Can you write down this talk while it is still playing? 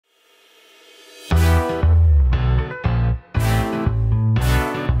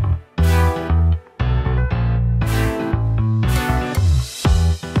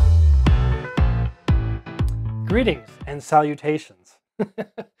Greetings and salutations.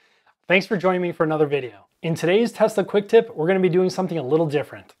 Thanks for joining me for another video. In today's Tesla Quick Tip, we're going to be doing something a little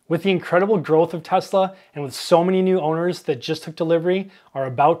different. With the incredible growth of Tesla and with so many new owners that just took delivery, are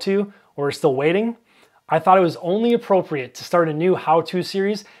about to, or are still waiting, I thought it was only appropriate to start a new how-to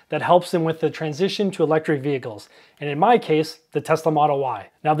series that helps them with the transition to electric vehicles, and in my case, the Tesla Model Y.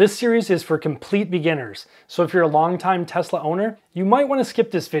 Now this series is for complete beginners, so if you're a longtime Tesla owner, you might want to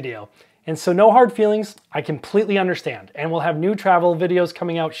skip this video. And so no hard feelings, I completely understand, and we'll have new travel videos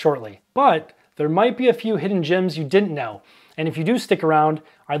coming out shortly. But there might be a few hidden gems you didn't know, and if you do stick around,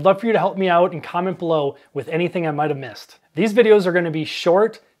 I'd love for you to help me out and comment below with anything I might have missed. These videos are going to be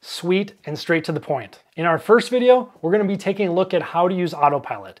short, sweet, and straight to the point. In our first video, we're going to be taking a look at how to use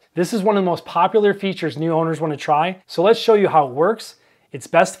Autopilot. This is one of the most popular features new owners want to try, so let's show you how it works, its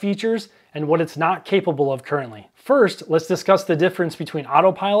best features, and what it's not capable of currently. First, let's discuss the difference between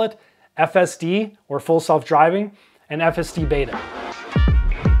Autopilot, FSD, or full self-driving, and FSD Beta.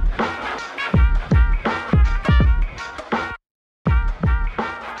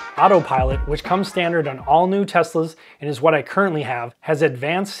 Autopilot, which comes standard on all new Teslas and is what I currently have, has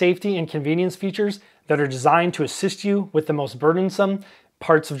advanced safety and convenience features that are designed to assist you with the most burdensome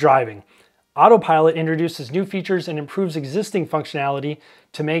parts of driving. Autopilot introduces new features and improves existing functionality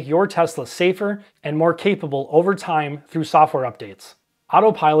to make your Tesla safer and more capable over time through software updates.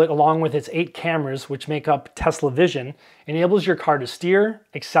 Autopilot, along with its 8 cameras, which make up Tesla Vision, enables your car to steer,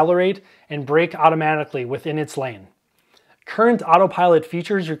 accelerate, and brake automatically within its lane. Current Autopilot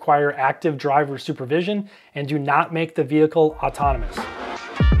features require active driver supervision and do not make the vehicle autonomous.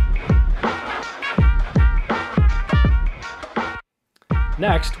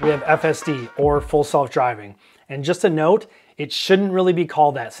 Next, we have FSD, or full self-driving. And just a note, it shouldn't really be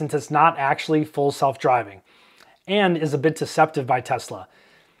called that since it's not actually full self-driving, and is a bit deceptive by Tesla.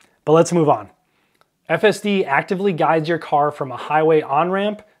 But let's move on. FSD actively guides your car from a highway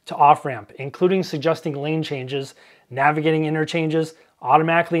on-ramp to off-ramp, including suggesting lane changes, navigating interchanges,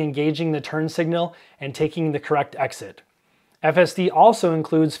 automatically engaging the turn signal, and taking the correct exit. FSD also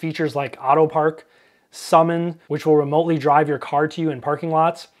includes features like Auto Park, Summon, which will remotely drive your car to you in parking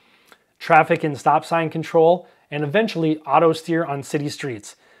lots, traffic and stop sign control, and eventually auto steer on city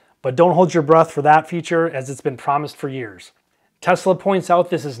streets. But don't hold your breath for that feature, as it's been promised for years. Tesla points out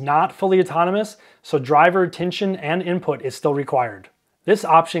this is not fully autonomous, so driver attention and input is still required. This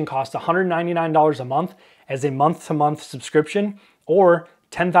option costs $199 a month as a month-to-month subscription, or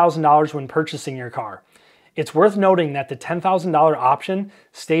 $10,000 when purchasing your car. It's worth noting that the $10,000 option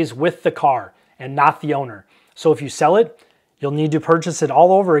stays with the car and not the owner. So if you sell it, you'll need to purchase it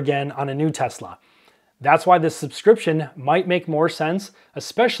all over again on a new Tesla. That's why this subscription might make more sense,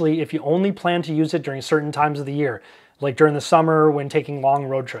 especially if you only plan to use it during certain times of the year, like during the summer when taking long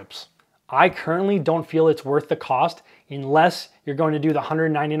road trips. I currently don't feel it's worth the cost unless you're going to do the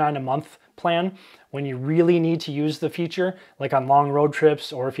 $199 a month plan when you really need to use the feature, like on long road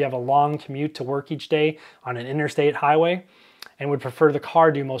trips or if you have a long commute to work each day on an interstate highway and would prefer the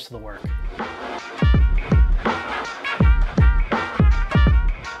car do most of the work.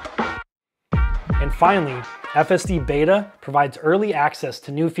 And finally, FSD Beta provides early access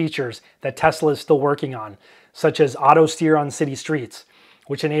to new features that Tesla is still working on, such as auto steer on city streets,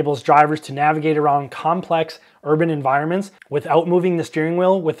 which enables drivers to navigate around complex urban environments without moving the steering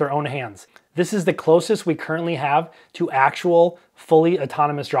wheel with their own hands. This is the closest we currently have to actual, fully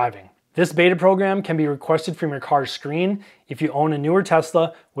autonomous driving. This beta program can be requested from your car's screen if you own a newer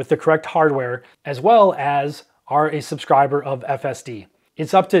Tesla with the correct hardware, as well as are a subscriber of FSD.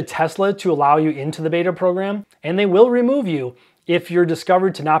 It's up to Tesla to allow you into the beta program, and they will remove you if you're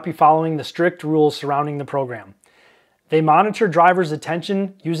discovered to not be following the strict rules surrounding the program. They monitor drivers'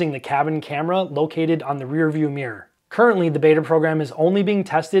 attention using the cabin camera located on the rearview mirror. Currently, the beta program is only being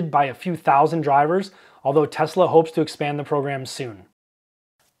tested by a few thousand drivers, although Tesla hopes to expand the program soon.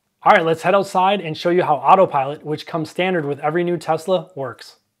 All right, let's head outside and show you how Autopilot, which comes standard with every new Tesla,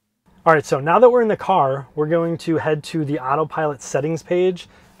 works. All right, so now that we're in the car, we're going to head to the Autopilot Settings page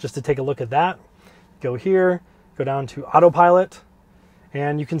just to take a look at that. Go here, go down to Autopilot,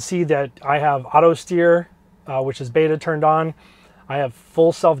 and you can see that I have Auto Steer, which is beta turned on. I have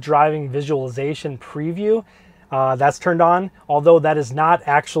Full Self-Driving Visualization Preview. That's turned on, although that is not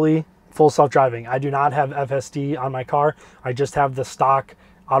actually full self-driving. I do not have FSD on my car. I just have the stock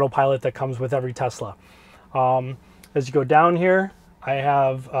Autopilot that comes with every Tesla. As you go down here, I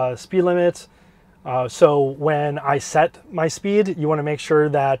have speed limits. So when I set my speed, you want to make sure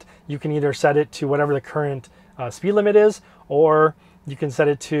that you can either set it to whatever the current speed limit is, or you can set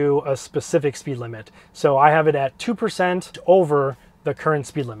it to a specific speed limit. So I have it at 2% over the current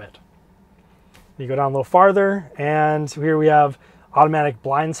speed limit. You go down a little farther, and here we have automatic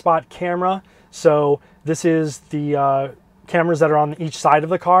blind spot camera. So this is the cameras that are on each side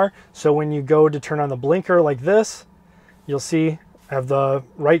of the car. So when you go to turn on the blinker like this, you'll see I have the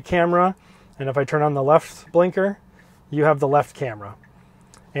right camera, and if I turn on the left blinker, you have the left camera.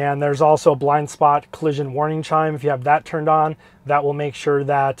 And there's also a blind spot collision warning chime. If you have that turned on, that will make sure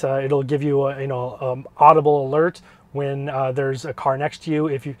that it'll give you a audible alert when there's a car next to you.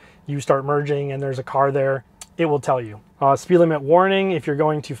 If you start merging and there's a car there, it will tell you. Speed limit warning, if you're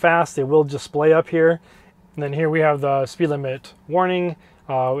going too fast, it will display up here. And then here we have the speed limit warning.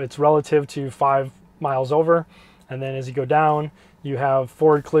 It's relative to 5 miles over. And then as you go down, you have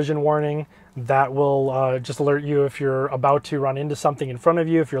forward collision warning. That will just alert you if you're about to run into something in front of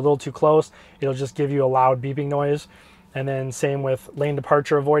you. If you're a little too close, it'll just give you a loud beeping noise. And then same with lane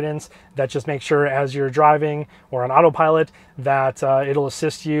departure avoidance. That just makes sure as you're driving or on autopilot that it'll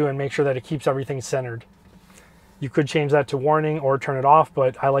assist you and make sure that it keeps everything centered. You could change that to warning or turn it off,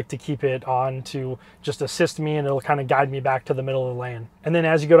 but I like to keep it on to just assist me, and it'll kind of guide me back to the middle of the lane. And then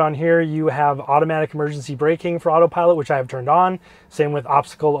as you go down here, you have automatic emergency braking for autopilot, which I have turned on. Same with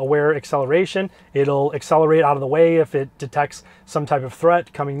obstacle aware acceleration. It'll accelerate out of the way if it detects some type of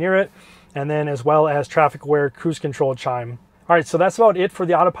threat coming near it. And then as well as traffic aware cruise control chime. All right, so that's about it for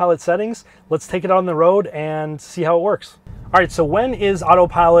the autopilot settings. Let's take it on the road and see how it works. All right, so when is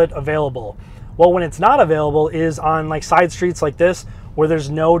autopilot available? Well, when it's not available is on like side streets like this, where there's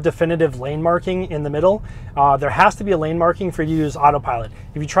no definitive lane marking in the middle. There has to be a lane marking for you to use autopilot.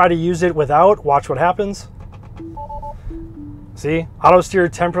 If you try to use it without, watch what happens. See, auto steer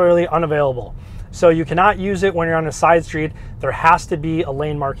temporarily unavailable. So you cannot use it when you're on a side street. There has to be a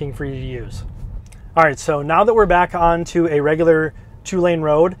lane marking for you to use. All right, so now that we're back onto a regular 2-lane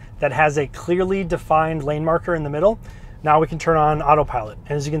road that has a clearly defined lane marker in the middle, now we can turn on autopilot.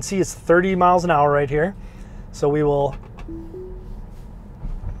 And as you can see, it's 30 miles an hour right here. So we will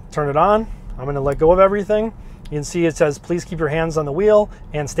turn it on. I'm gonna let go of everything. You can see it says, please keep your hands on the wheel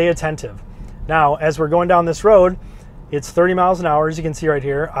and stay attentive. Now, as we're going down this road, it's 30 miles an hour, as you can see right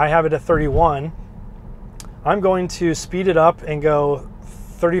here. I have it at 31. I'm going to speed it up and go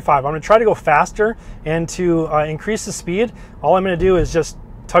 35. I'm gonna try to go faster, and to increase the speed, all I'm gonna do is just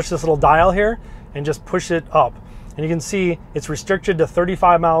touch this little dial here and just push it up. And you can see it's restricted to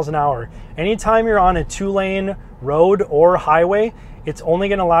 35 miles an hour. Anytime you're on a 2-lane road or highway, it's only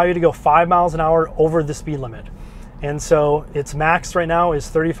gonna allow you to go 5 miles an hour over the speed limit. And so its max right now is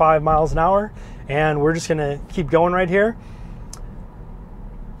 35 miles an hour, and we're just gonna keep going right here.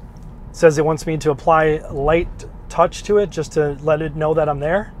 It says it wants me to apply light touch to it just to let it know that I'm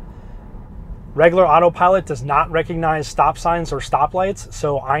there. Regular autopilot does not recognize stop signs or stoplights,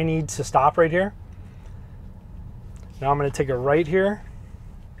 so I need to stop right here. Now I'm going to take a right here.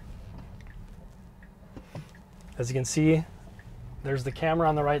 As you can see, there's the camera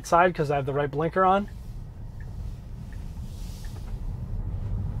on the right side because I have the right blinker on.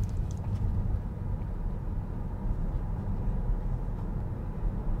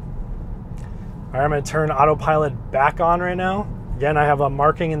 All right, I'm going to turn autopilot back on right now. Again, I have a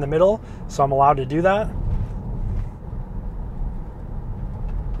marking in the middle, so I'm allowed to do that.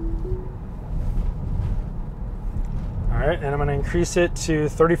 All right, and I'm gonna increase it to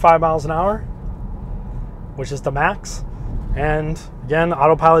 35 miles an hour, which is the max. And again,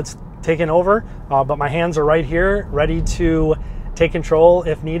 autopilot's taken over, but my hands are right here, ready to take control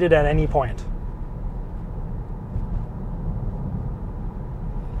if needed at any point.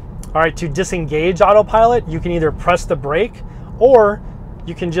 All right, to disengage autopilot, you can either press the brake, or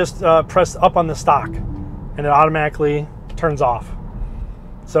you can just press up on the stalk, and it automatically turns off.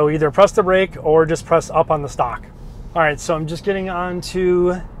 So either press the brake or just press up on the stalk. All right, so I'm just getting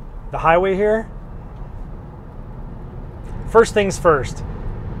onto the highway here. First things first,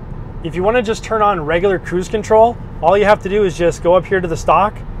 if you want to just turn on regular cruise control, all you have to do is just go up here to the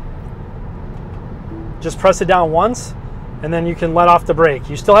stalk, just press it down once, and then you can let off the brake.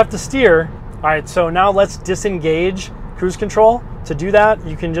 You still have to steer. All right, so now let's disengage cruise control. To do that,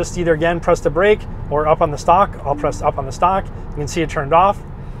 you can just either again press the brake or up on the stalk. I'll press up on the stalk. You can see it turned off.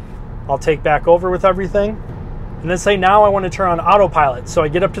 I'll take back over with everything. And then say now I want to turn on autopilot. So I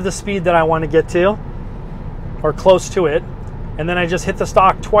get up to the speed that I want to get to, or close to it, and then I just hit the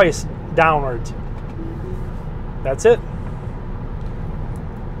stalk twice downwards. That's it.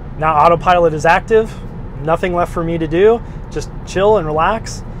 Now autopilot is active. Nothing left for me to do. Just chill and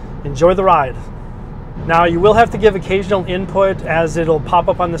relax. Enjoy the ride. Now you will have to give occasional input, as it'll pop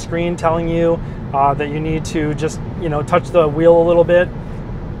up on the screen telling you that you need to just, touch the wheel a little bit,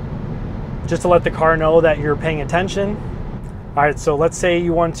 just to let the car know that you're paying attention. All right, so let's say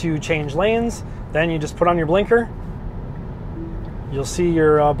you want to change lanes. Then you just put on your blinker. You'll see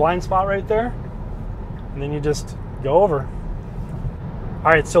your blind spot right there. And then you just go over.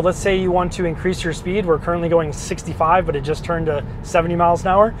 All right, so let's say you want to increase your speed. We're currently going 65, but it just turned to 70 miles an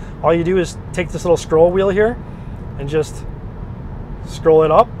hour. All you do is take this little scroll wheel here and just scroll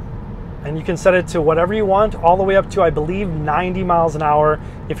it up. And you can set it to whatever you want, all the way up to, I believe, 90 miles an hour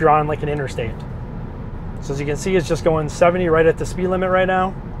if you're on like an interstate. So as you can see, it's just going 70 right at the speed limit right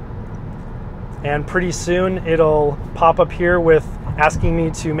now. And pretty soon it'll pop up here with asking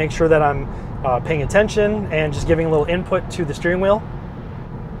me to make sure that I'm paying attention and just giving a little input to the steering wheel.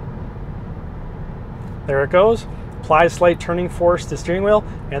 There it goes. Apply slight turning force to the steering wheel,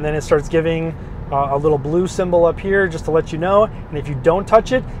 and then it starts giving a little blue symbol up here just to let you know. And if you don't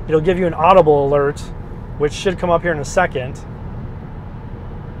touch it, it'll give you an audible alert, which should come up here in a second.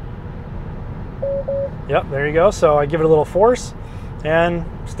 Yep, there you go. So I give it a little force and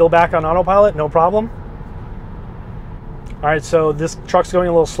still back on autopilot, no problem. All right, so this truck's going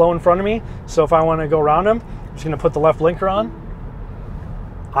a little slow in front of me. So if I want to go around him, I'm just going to put the left blinker on.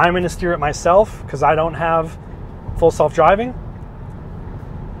 I'm going to steer it myself because I don't have full self-driving.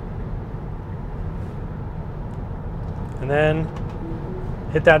 And then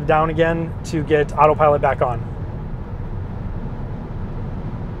hit that down again to get autopilot back on.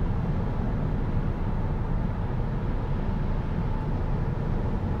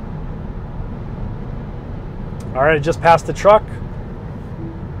 All right, just passed the truck.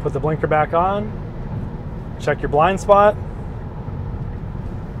 Put the blinker back on. Check your blind spot.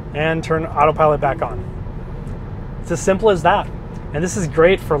 And turn autopilot back on. It's as simple as that. And this is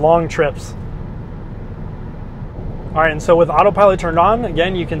great for long trips. All right, and so with autopilot turned on,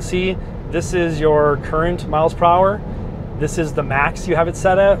 again, you can see this is your current miles per hour. This is the max you have it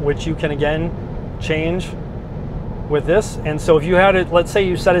set at, which you can again change with this. And so if you had it, let's say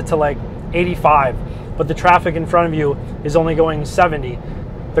you set it to like 85, but the traffic in front of you is only going 70,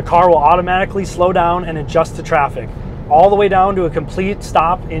 the car will automatically slow down and adjust to traffic, all the way down to a complete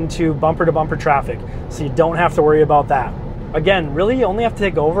stop into bumper-to-bumper traffic. So you don't have to worry about that. Again, really you only have to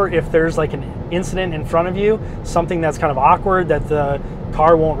take over if there's like an incident in front of you, something that's kind of awkward that the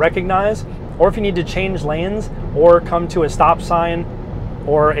car won't recognize, or if you need to change lanes or come to a stop sign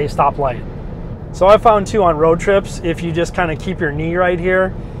or a stoplight. So I found too on road trips, if you just kind of keep your knee right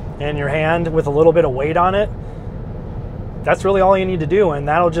here and your hand with a little bit of weight on it, that's really all you need to do, and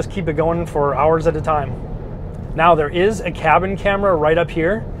that'll just keep it going for hours at a time. Now there is a cabin camera right up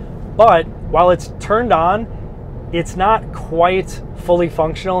here, but while it's turned on, it's not quite fully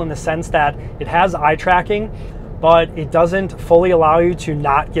functional in the sense that it has eye tracking, but it doesn't fully allow you to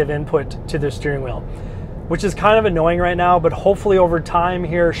not give input to the steering wheel, which is kind of annoying right now, but hopefully over time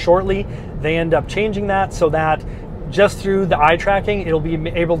here shortly, they end up changing that so that just through the eye tracking, it'll be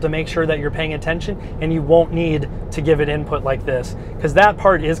able to make sure that you're paying attention and you won't need to give it input like this, because that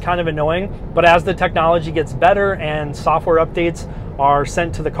part is kind of annoying. But as the technology gets better and software updates are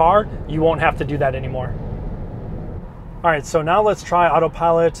sent to the car, you won't have to do that anymore. All right, so now let's try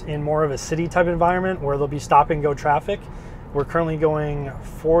autopilot in more of a city type environment where there'll be stop and go traffic. We're currently going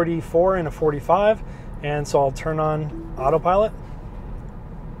 44 and a 45, and so I'll turn on autopilot.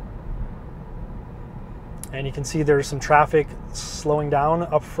 And you can see there's some traffic slowing down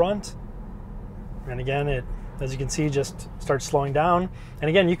up front. And again, it, as you can see, just starts slowing down. And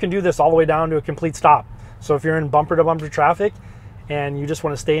again, you can do this all the way down to a complete stop. So if you're in bumper to bumper traffic and you just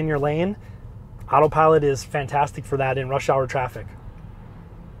want to stay in your lane, autopilot is fantastic for that in rush hour traffic.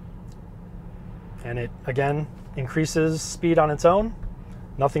 And it, again, increases speed on its own.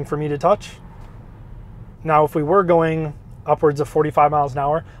 Nothing for me to touch. Now, if we were going upwards of 45 miles an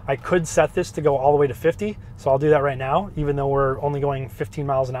hour, I could set this to go all the way to 50. So I'll do that right now, even though we're only going 15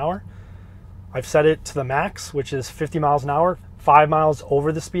 miles an hour. I've set it to the max, which is 50 miles an hour, 5 miles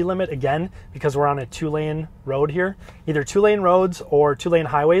over the speed limit, again, because we're on a 2-lane road here. Either 2-lane roads or 2-lane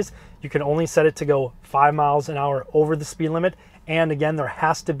highways, you can only set it to go 5 miles an hour over the speed limit. And again, there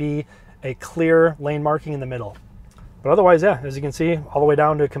has to be a clear lane marking in the middle. But otherwise, yeah, as you can see, all the way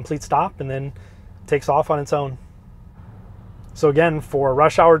down to a complete stop and then takes off on its own. So again, for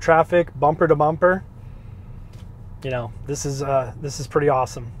rush hour traffic, bumper to bumper, you know, this is pretty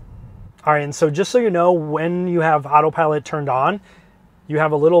awesome. All right, and so just so you know, when you have autopilot turned on, you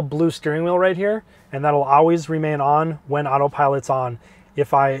have a little blue steering wheel right here, and that'll always remain on when autopilot's on.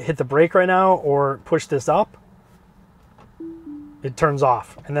 If I hit the brake right now or push this up, it turns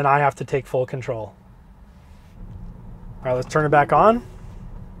off, and then I have to take full control. All right, let's turn it back on.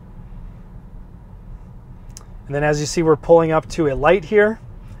 And then as you see, we're pulling up to a light here.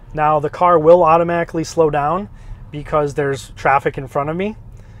 Now the car will automatically slow down because there's traffic in front of me.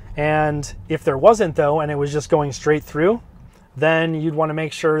 And if there wasn't though, and it was just going straight through, then you'd want to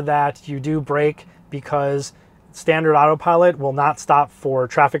make sure that you do brake, because standard autopilot will not stop for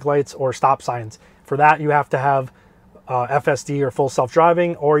traffic lights or stop signs. For that, you have to have FSD or full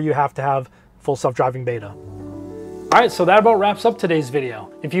self-driving, or you have to have full self-driving beta. All right, so that about wraps up today's video.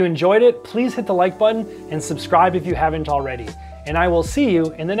 If you enjoyed it, please hit the like button and subscribe if you haven't already. And I will see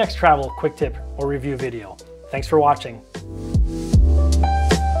you in the next travel quick tip or review video. Thanks for watching.